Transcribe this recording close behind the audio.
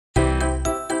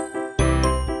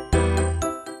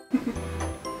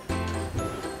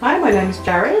Hi, my name is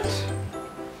Jarrod.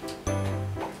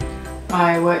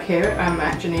 I work here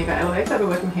at Geneva Elevator. I've been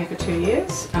working here for 2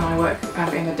 years, and I work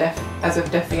as a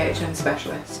deaf VHN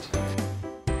specialist.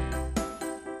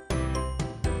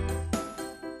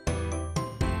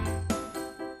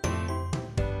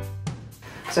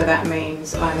 So that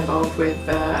means I'm involved with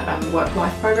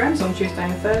work-life programs on Tuesday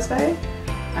and Thursday.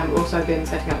 We've also been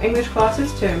setting up English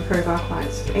classes to improve our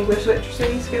clients' English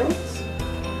literacy skills.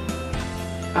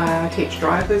 I teach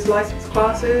driver's license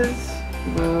classes.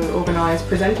 We'll organise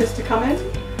presenters to come in,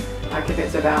 like if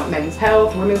it's about men's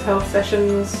health, women's health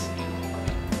sessions.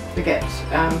 We get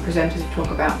presenters to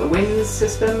talk about the WINS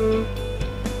system.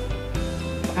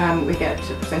 We get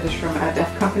presenters from a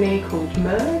deaf company called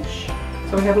Merge.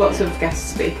 So we have lots of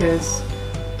guest speakers,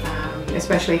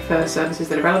 especially for services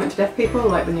that are relevant to deaf people,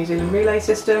 like the New Zealand relay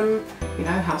system, you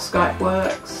know, how Skype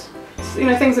works. You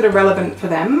know, things that are relevant for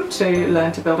them to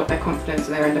learn to build up their confidence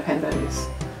and their independence.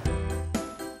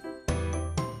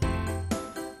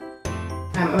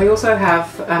 We also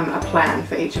have a plan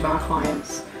for each of our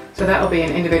clients. So that will be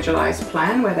an individualised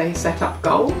plan where they set up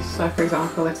goals. So for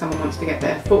example, if someone wants to get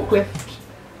their forklift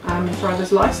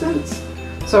driver's licence,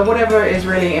 so whatever is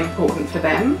really important for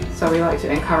them. So we like to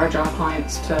encourage our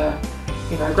clients to,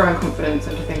 you know, grow in confidence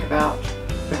and to think about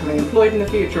becoming employed in the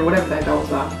future, whatever their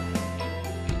goals are.